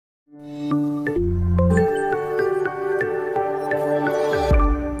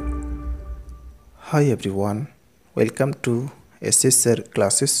Hi everyone, welcome to 4.shsir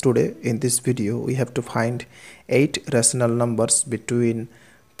classes. Today in this video we have to find 8 rational numbers between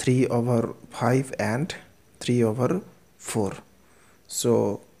 3 over 5 and 3 over 4.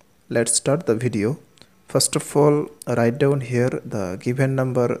 So let's start the video. First of all, write down here the given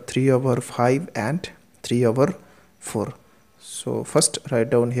number 3 over 5 and 3 over 4. So first write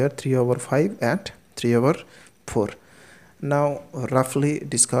down here 3 over 5 and 3 over 4. Now roughly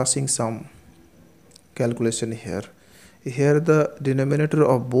discussing some calculation here the denominator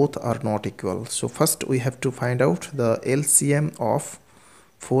of both are not equal, so first we have to find out the LCM of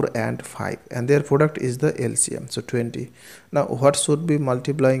 4 and 5 and their product is the LCM, so 20. Now what should be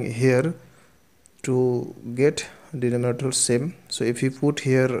multiplying here to get denominator same? So if you put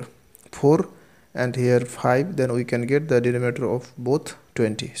here 4 and here 5, then we can get the denominator of both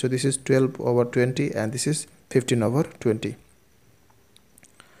 20. So this is 12 over 20 and this is 15 over 20.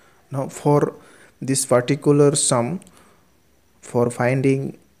 Now for this particular sum, for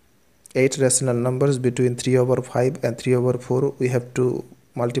finding 8 rational numbers between 3 over 5 and 3 over 4, we have to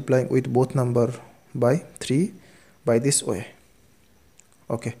multiply with both number by 3 by this way.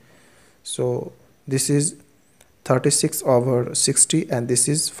 Okay, so this is 36 over 60 and this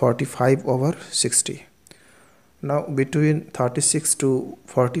is 45 over 60. Now between 36 to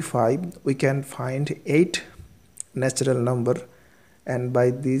 45 we can find 8 natural number, and by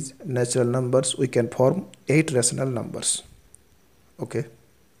these natural numbers we can form 8 rational numbers. Okay,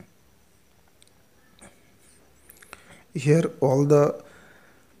 here all the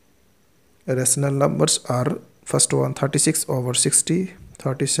rational numbers are: first one 36 over 60,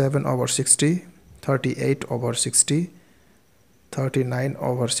 37 over 60, 38 over 60, 39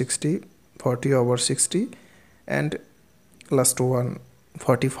 over 60, 40 over 60, and last one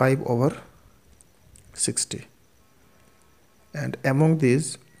 45 over 60. And among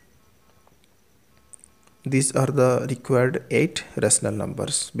these are the required 8 rational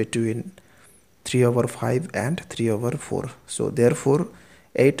numbers between 3 over 5 and 3 over 4. So therefore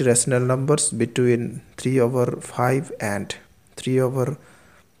 8 rational numbers between 3 over 5 and 3 over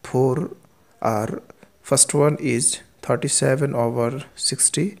 4 are: first one is 37 over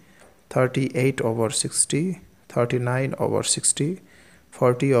 60, 38 over 60, 39 over 60,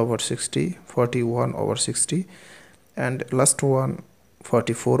 40 over 60, 41 over 60, and last one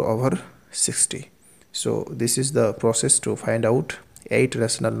 44 over 60. So this is the process to find out 8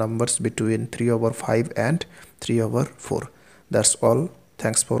 rational numbers between 3 over 5 and 3 over 4. That's all.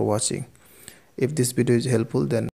 Thanks for watching. If this video is helpful, then